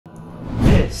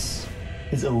This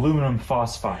is aluminum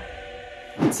phosphide.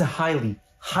 It's a highly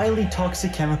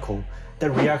toxic chemical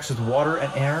that reacts with water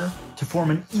and air to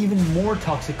form an even more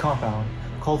toxic compound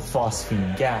called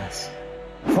phosphine gas.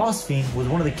 Phosphine was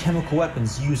one of the chemical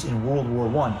weapons used in World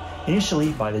War I,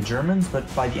 initially by the Germans,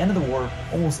 but by the end of the war,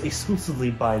 almost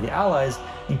exclusively by the Allies,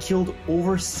 and killed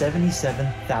over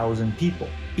 77,000 people.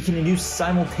 It can induce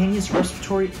simultaneous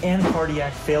respiratory and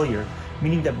cardiac failure,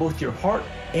 meaning that both your heart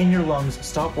and your lungs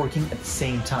stop working at the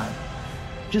same time.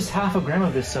 Just half a gram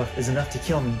of this stuff is enough to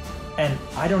kill me, and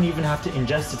I don't even have to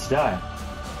ingest it to die.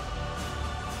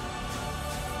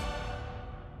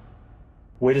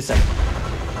 Wait a second.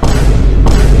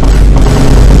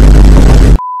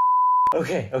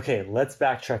 Okay, let's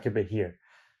backtrack a bit here.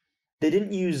 They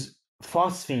didn't use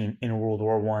phosphine in World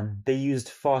War I, they used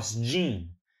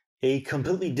phosgene, a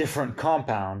completely different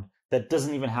compound that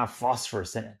doesn't even have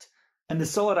phosphorus in it. And the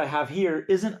solid I have here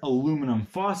isn't aluminum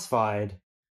phosphide,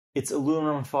 it's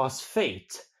aluminum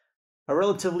phosphate, a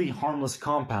relatively harmless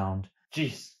compound.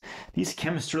 Jeez, these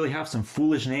chemists really have some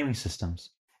foolish naming systems.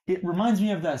 It reminds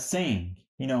me of that saying,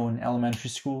 you know, in elementary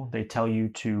school, they tell you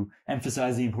to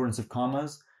emphasize the importance of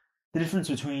commas. The difference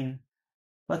between,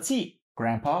 let's eat,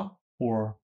 Grandpa,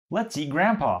 or let's eat,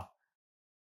 Grandpa.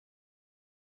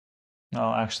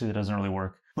 Oh, actually, that doesn't really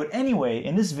work. But anyway,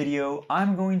 in this video,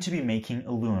 I'm going to be making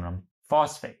aluminum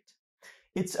phosphate.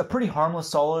 It's a pretty harmless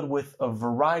solid with a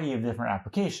variety of different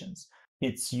applications.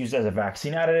 It's used as a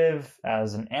vaccine additive,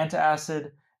 as an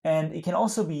antacid, and it can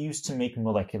also be used to make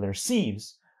molecular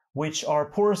sieves, which are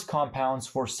porous compounds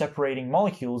for separating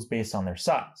molecules based on their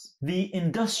size. The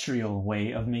industrial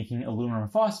way of making aluminum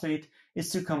phosphate is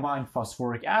to combine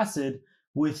phosphoric acid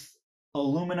with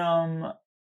aluminum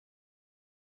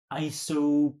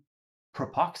isopropoxide,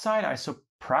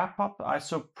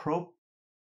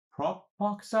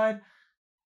 isopropoxide,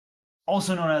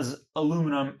 also known as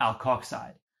aluminum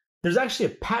alkoxide. There's actually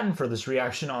a patent for this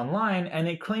reaction online, and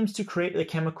it claims to create the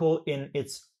chemical in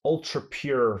its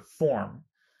ultra-pure form.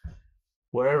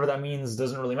 Whatever that means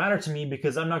doesn't really matter to me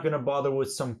because I'm not going to bother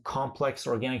with some complex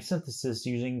organic synthesis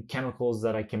using chemicals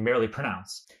that I can barely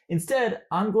pronounce. Instead,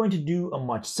 I'm going to do a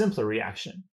much simpler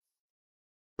reaction: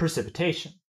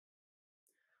 precipitation.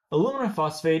 Aluminum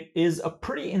phosphate is a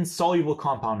pretty insoluble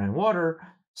compound in water,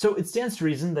 so it stands to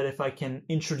reason that if I can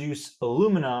introduce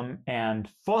aluminum and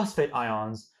phosphate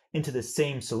ions into the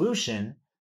same solution,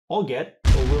 I'll get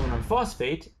aluminum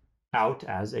phosphate out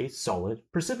as a solid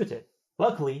precipitate.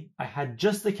 Luckily, I had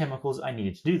just the chemicals I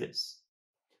needed to do this: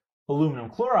 aluminum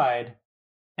chloride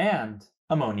and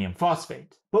ammonium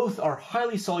phosphate. Both are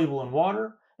highly soluble in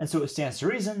water, and so it stands to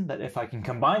reason that if I can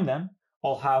combine them,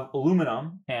 I'll have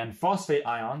aluminum and phosphate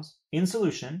ions in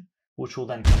solution, which will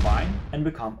then combine and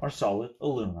become our solid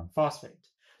aluminum phosphate.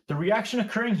 The reaction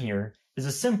occurring here is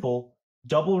a simple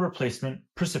double replacement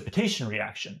precipitation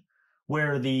reaction,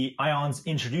 where the ions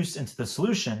introduced into the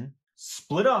solution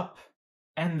split up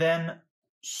and then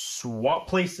swap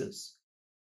places.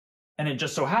 And it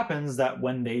just so happens that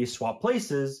when they swap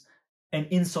places, an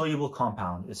insoluble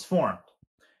compound is formed.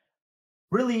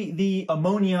 Really, the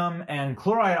ammonium and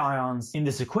chloride ions in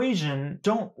this equation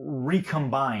don't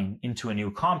recombine into a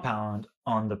new compound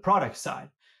on the product side.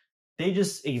 They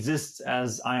just exist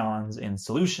as ions in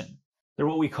solution. They're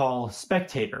what we call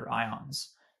spectator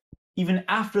ions. Even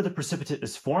after the precipitate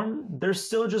is formed, they're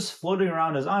still just floating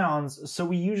around as ions, so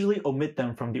we usually omit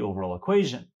them from the overall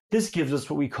equation. This gives us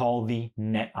what we call the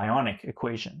net ionic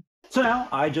equation. So now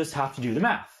I just have to do the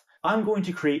math. I'm going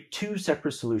to create two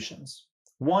separate solutions,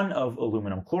 one of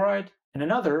aluminum chloride and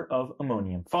another of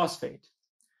ammonium phosphate.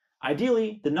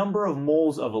 Ideally, the number of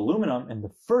moles of aluminum in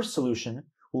the first solution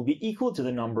will be equal to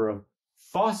the number of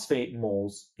phosphate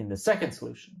moles in the second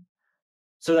solution,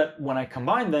 so that when I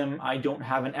combine them, I don't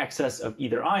have an excess of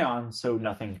either ion, so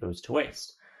nothing goes to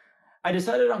waste. I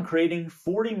decided on creating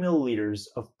 40 milliliters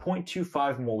of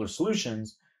 0.25 molar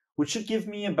solutions, which should give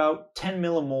me about 10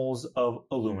 millimoles of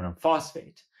aluminum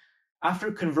phosphate.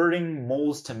 After converting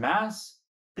moles to mass,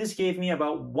 this gave me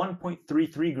about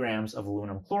 1.33 grams of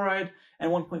aluminum chloride and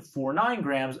 1.49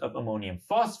 grams of ammonium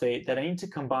phosphate that I need to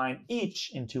combine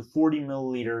each into 40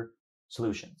 milliliter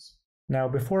solutions. Now,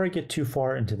 before I get too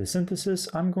far into the synthesis,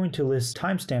 I'm going to list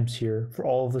timestamps here for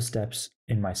all of the steps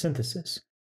in my synthesis,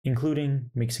 including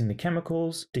mixing the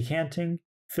chemicals, decanting,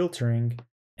 filtering,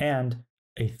 and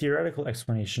a theoretical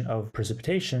explanation of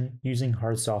precipitation using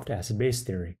hard-soft acid-base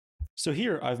theory. So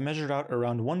here I've measured out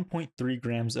around 1.3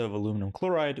 grams of aluminum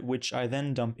chloride, which I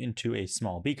then dump into a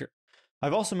small beaker.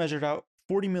 I've also measured out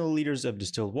 40 milliliters of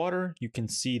distilled water. You can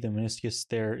see the meniscus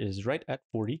there is right at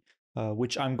 40.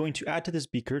 Which I'm going to add to this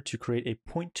beaker to create a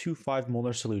 0.25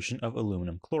 molar solution of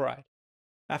aluminum chloride.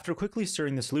 After quickly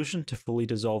stirring the solution to fully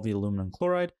dissolve the aluminum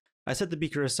chloride, I set the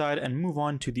beaker aside and move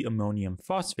on to the ammonium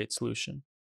phosphate solution.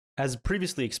 As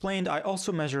previously explained, I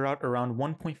also measure out around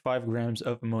 1.5 grams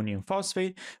of ammonium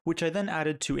phosphate, which I then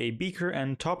added to a beaker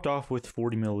and topped off with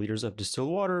 40 milliliters of distilled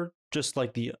water, just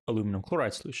like the aluminum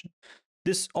chloride solution.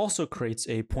 This also creates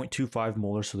a 0.25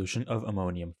 molar solution of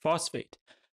ammonium phosphate.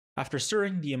 After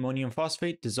stirring, the ammonium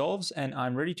phosphate dissolves and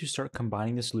I'm ready to start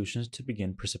combining the solutions to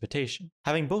begin precipitation.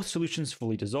 Having both solutions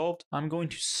fully dissolved, I'm going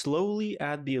to slowly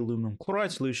add the aluminum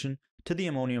chloride solution to the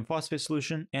ammonium phosphate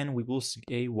solution and we will see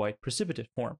a white precipitate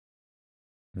form.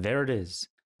 There it is.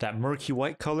 That murky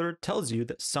white color tells you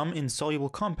that some insoluble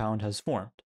compound has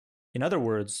formed. In other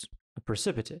words, a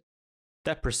precipitate.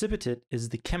 That precipitate is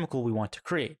the chemical we want to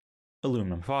create,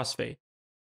 aluminum phosphate.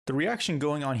 The reaction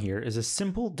going on here is a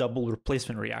simple double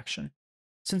replacement reaction.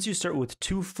 Since you start with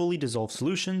two fully dissolved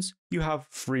solutions, you have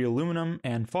free aluminum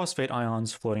and phosphate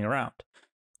ions floating around.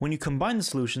 When you combine the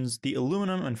solutions, the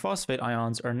aluminum and phosphate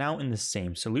ions are now in the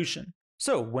same solution.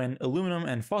 So when aluminum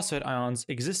and phosphate ions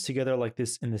exist together like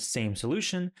this in the same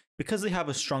solution, because they have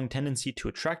a strong tendency to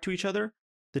attract to each other,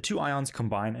 the two ions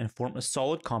combine and form a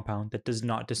solid compound that does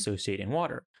not dissociate in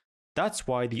water. That's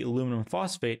why the aluminum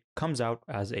phosphate comes out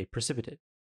as a precipitate.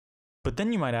 But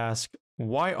then you might ask,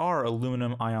 why are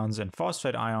aluminum ions and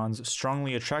phosphate ions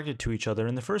strongly attracted to each other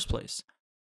in the first place?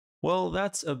 Well,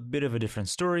 that's a bit of a different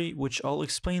story, which I'll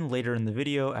explain later in the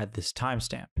video at this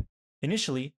timestamp.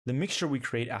 Initially, the mixture we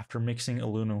create after mixing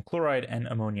aluminum chloride and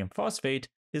ammonium phosphate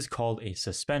is called a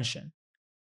suspension.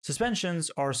 Suspensions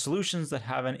are solutions that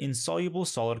have an insoluble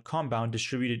solid compound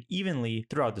distributed evenly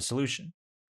throughout the solution.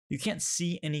 You can't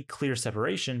see any clear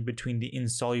separation between the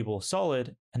insoluble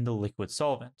solid and the liquid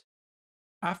solvent.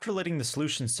 After letting the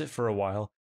solution sit for a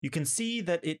while, you can see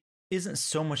that it isn't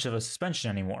so much of a suspension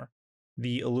anymore.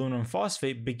 The aluminum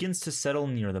phosphate begins to settle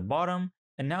near the bottom,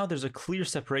 and now there's a clear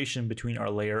separation between our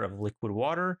layer of liquid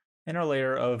water and our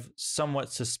layer of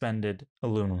somewhat suspended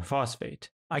aluminum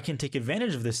phosphate. I can take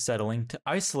advantage of this settling to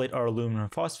isolate our aluminum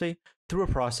phosphate through a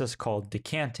process called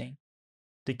decanting.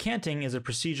 Decanting is a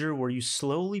procedure where you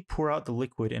slowly pour out the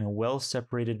liquid in a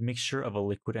well-separated mixture of a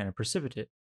liquid and a precipitate.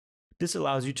 This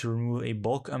allows you to remove a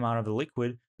bulk amount of the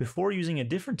liquid before using a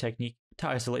different technique to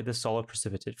isolate the solid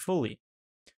precipitate fully.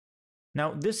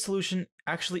 Now, this solution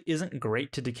actually isn't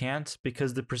great to decant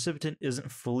because the precipitate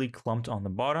isn't fully clumped on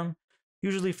the bottom.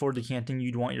 Usually for decanting,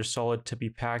 you'd want your solid to be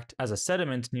packed as a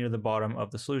sediment near the bottom of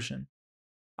the solution.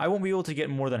 I won't be able to get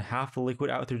more than half the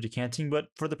liquid out through decanting, but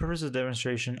for the purpose of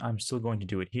demonstration, I'm still going to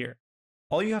do it here.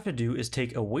 All you have to do is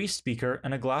take a waste beaker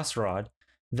and a glass rod,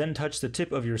 then touch the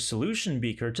tip of your solution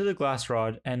beaker to the glass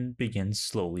rod and begin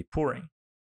slowly pouring.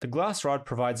 The glass rod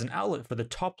provides an outlet for the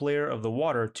top layer of the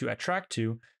water to attract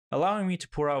to, allowing me to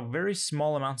pour out very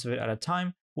small amounts of it at a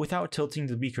time without tilting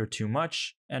the beaker too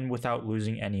much and without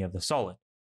losing any of the solid.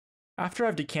 After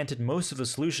I've decanted most of the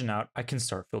solution out, I can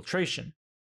start filtration.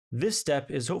 This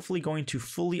step is hopefully going to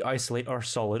fully isolate our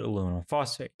solid aluminum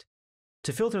phosphate.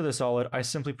 To filter the solid, I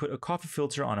simply put a coffee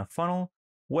filter on a funnel,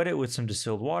 wet it with some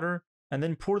distilled water, and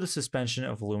then pour the suspension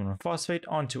of aluminum phosphate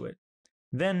onto it.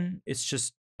 Then it's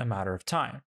just a matter of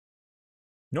time.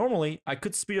 Normally, I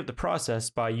could speed up the process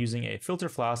by using a filter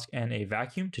flask and a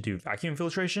vacuum to do vacuum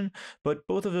filtration, but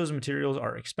both of those materials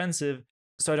are expensive,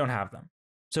 so I don't have them.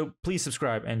 So please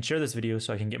subscribe and share this video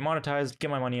so I can get monetized, get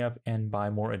my money up, and buy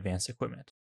more advanced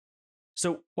equipment.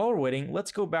 So while we're waiting,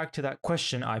 let's go back to that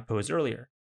question I posed earlier.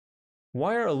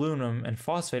 Why are aluminum and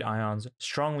phosphate ions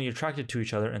strongly attracted to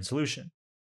each other in solution?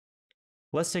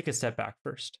 Let's take a step back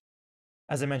first.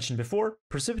 As I mentioned before,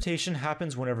 precipitation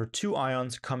happens whenever two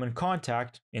ions come in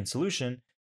contact in solution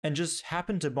and just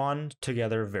happen to bond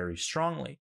together very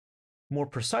strongly. More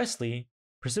precisely,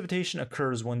 precipitation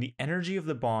occurs when the energy of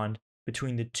the bond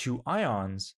between the two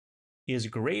ions is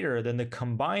greater than the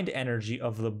combined energy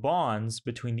of the bonds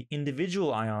between the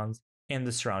individual ions and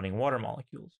the surrounding water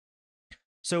molecules.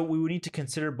 So we would need to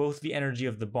consider both the energy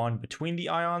of the bond between the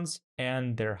ions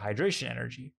and their hydration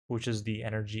energy, which is the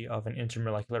energy of an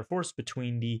intermolecular force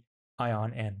between the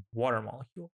ion and water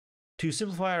molecule. To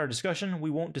simplify our discussion,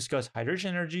 we won't discuss hydration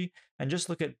energy and just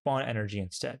look at bond energy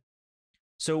instead.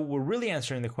 So we're really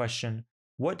answering the question,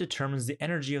 what determines the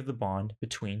energy of the bond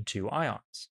between two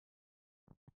ions?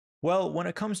 Well, when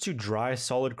it comes to dry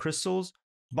solid crystals,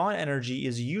 bond energy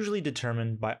is usually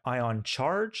determined by ion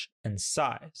charge and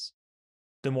size.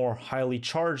 The more highly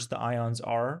charged the ions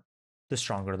are, the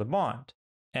stronger the bond,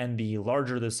 and the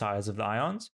larger the size of the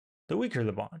ions, the weaker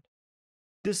the bond.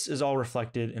 This is all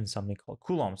reflected in something called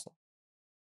Coulomb's law.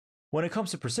 When it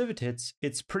comes to precipitates,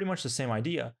 it's pretty much the same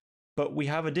idea, but we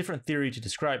have a different theory to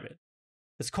describe it.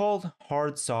 is called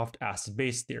hard-soft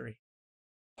acid-base theory.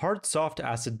 Hard-soft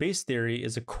acid-base theory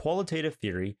is a qualitative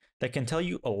theory that can tell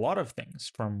you a lot of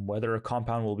things, from whether a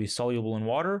compound will be soluble in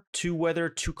water to whether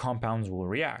two compounds will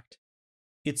react.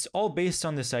 It's all based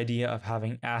on this idea of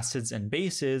having acids and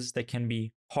bases that can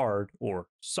be hard or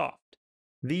soft.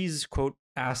 These, quote,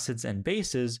 acids and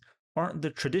bases aren't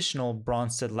the traditional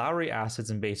Bronsted-Lowry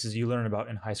acids and bases you learn about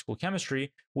in high school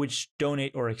chemistry, which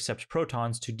donate or accept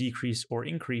protons to decrease or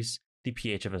increase the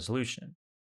pH of a solution.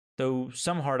 Though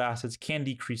some hard acids can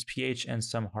decrease pH and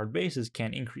some hard bases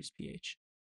can increase pH.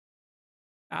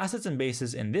 Acids and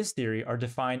bases in this theory are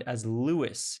defined as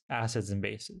Lewis acids and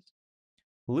bases.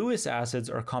 Lewis acids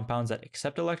are compounds that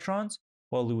accept electrons,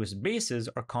 while Lewis bases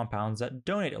are compounds that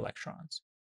donate electrons.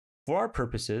 For our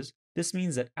purposes, this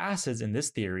means that acids in this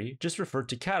theory just refer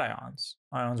to cations,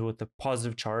 ions with a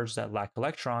positive charge that lack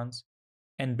electrons,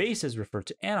 and bases refer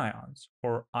to anions,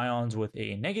 or ions with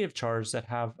a negative charge that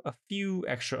have a few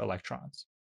extra electrons.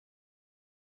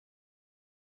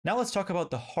 Now let's talk about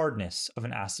the hardness of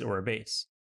an acid or a base.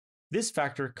 This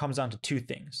factor comes down to two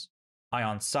things: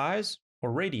 ion size,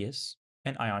 or radius,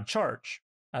 and ion charge,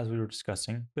 as we were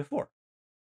discussing before.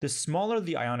 The smaller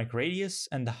the ionic radius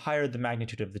and the higher the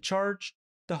magnitude of the charge,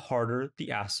 the harder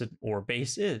the acid or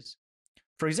base is.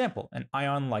 For example, an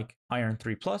ion like iron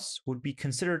 3+ would be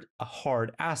considered a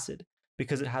hard acid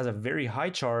because it has a very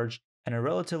high charge and a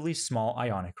relatively small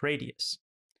ionic radius.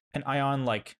 An ion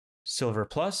like silver+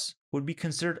 would be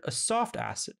considered a soft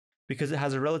acid because it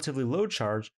has a relatively low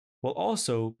charge while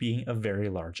also being a very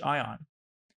large ion.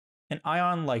 An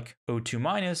ion like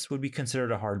O2- would be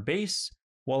considered a hard base,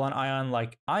 while an ion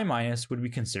like I- would be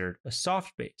considered a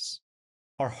soft base.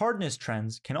 Our hardness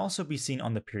trends can also be seen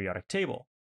on the periodic table.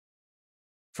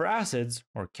 For acids,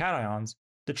 or cations,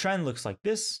 the trend looks like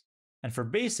this, and for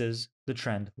bases, the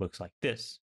trend looks like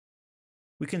this.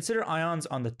 We consider ions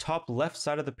on the top left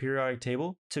side of the periodic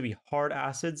table to be hard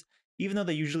acids, even though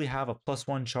they usually have a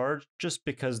 +1 charge just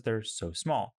because they're so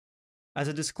small. As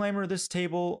a disclaimer, this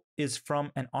table is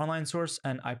from an online source,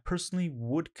 and I personally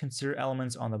would consider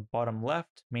elements on the bottom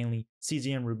left, mainly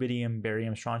cesium, rubidium,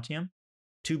 barium, strontium,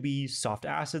 to be soft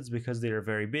acids because they are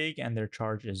very big and their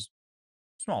charge is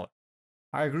smaller.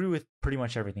 I agree with pretty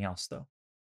much everything else though.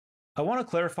 I want to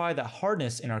clarify that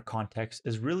hardness in our context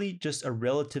is really just a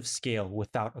relative scale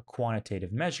without a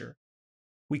quantitative measure.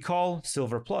 We call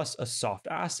silver+ a soft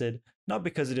acid not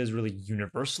because it is really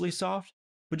universally soft,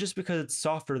 but just because it's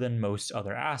softer than most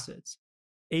other acids.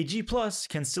 Ag+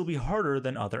 can still be harder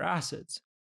than other acids.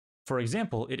 For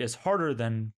example, it is harder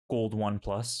than gold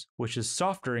 1+, which is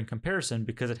softer in comparison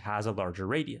because it has a larger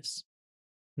radius.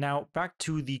 Now back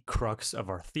to the crux of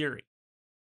our theory.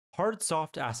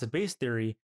 Hard-soft acid-base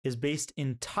theory is based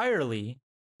entirely,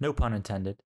 no pun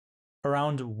intended,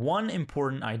 around one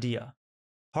important idea.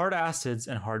 Hard acids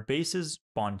and hard bases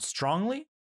bond strongly,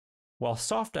 while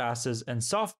soft acids and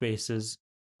soft bases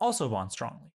also bond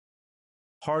strongly.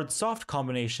 Hard-soft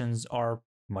combinations are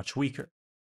much weaker.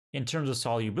 In terms of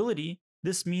solubility,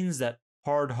 this means that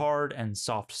hard-hard and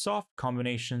soft-soft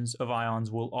combinations of ions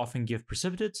will often give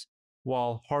precipitates,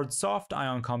 while hard-soft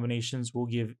ion combinations will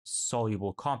give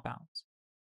soluble compounds.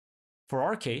 For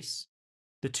our case,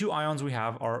 the two ions we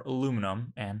have are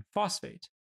aluminum and phosphate.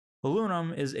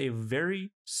 Aluminum is a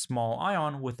very small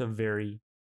ion with a very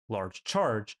large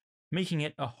charge, making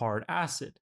it a hard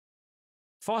acid.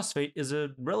 Phosphate is a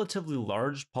relatively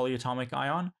large polyatomic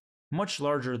ion, much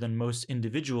larger than most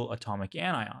individual atomic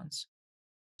anions.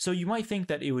 So you might think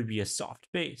that it would be a soft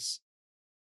base.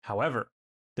 However,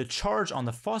 the charge on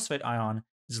the phosphate ion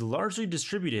is largely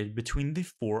distributed between the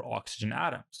 4 oxygen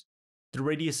atoms. The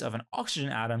radius of an oxygen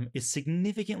atom is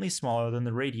significantly smaller than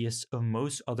the radius of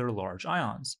most other large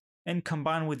ions, and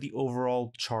combined with the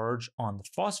overall charge on the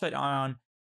phosphate ion,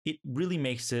 it really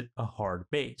makes it a hard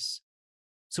base.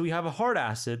 So we have a hard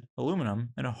acid,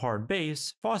 aluminum, and a hard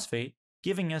base, phosphate,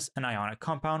 giving us an ionic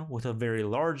compound with a very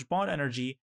large bond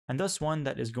energy, and thus one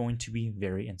that is going to be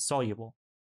very insoluble.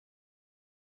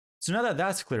 So now that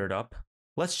that's cleared up,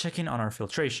 let's check in on our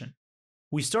filtration.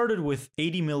 We started with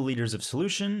 80 milliliters of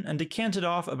solution and decanted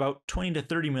off about 20 to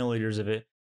 30 milliliters of it,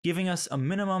 giving us a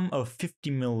minimum of 50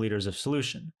 milliliters of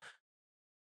solution.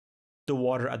 The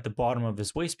water at the bottom of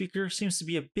this waste beaker seems to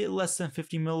be a bit less than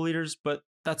 50 milliliters, but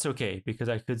that's okay because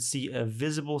I could see a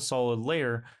visible solid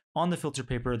layer on the filter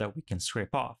paper that we can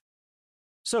scrape off.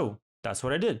 So that's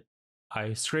what I did.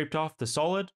 I scraped off the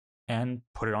solid and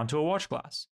put it onto a watch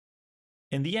glass.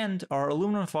 In the end, our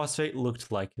aluminum phosphate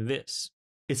looked like this.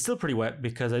 It's still pretty wet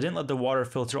because I didn't let the water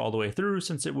filter all the way through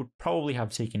since it would probably have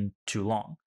taken too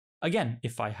long. Again,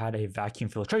 if I had a vacuum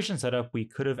filtration setup, we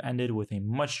could have ended with a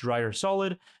much drier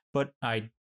solid, but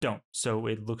I don't, so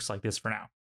it looks like this for now.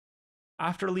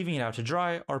 After leaving it out to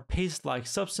dry, our paste-like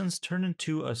substance turned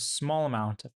into a small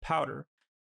amount of powder.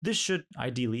 This should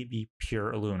ideally be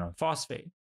pure aluminum phosphate,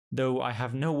 though I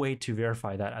have no way to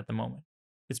verify that at the moment.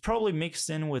 It's probably mixed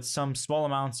in with some small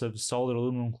amounts of solid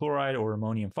aluminum chloride or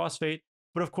ammonium phosphate,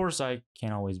 but of course I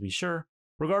can't always be sure.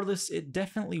 Regardless, it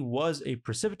definitely was a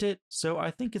precipitate, so I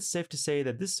think it's safe to say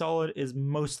that this solid is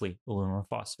mostly aluminum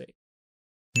phosphate.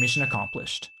 Mission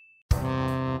accomplished.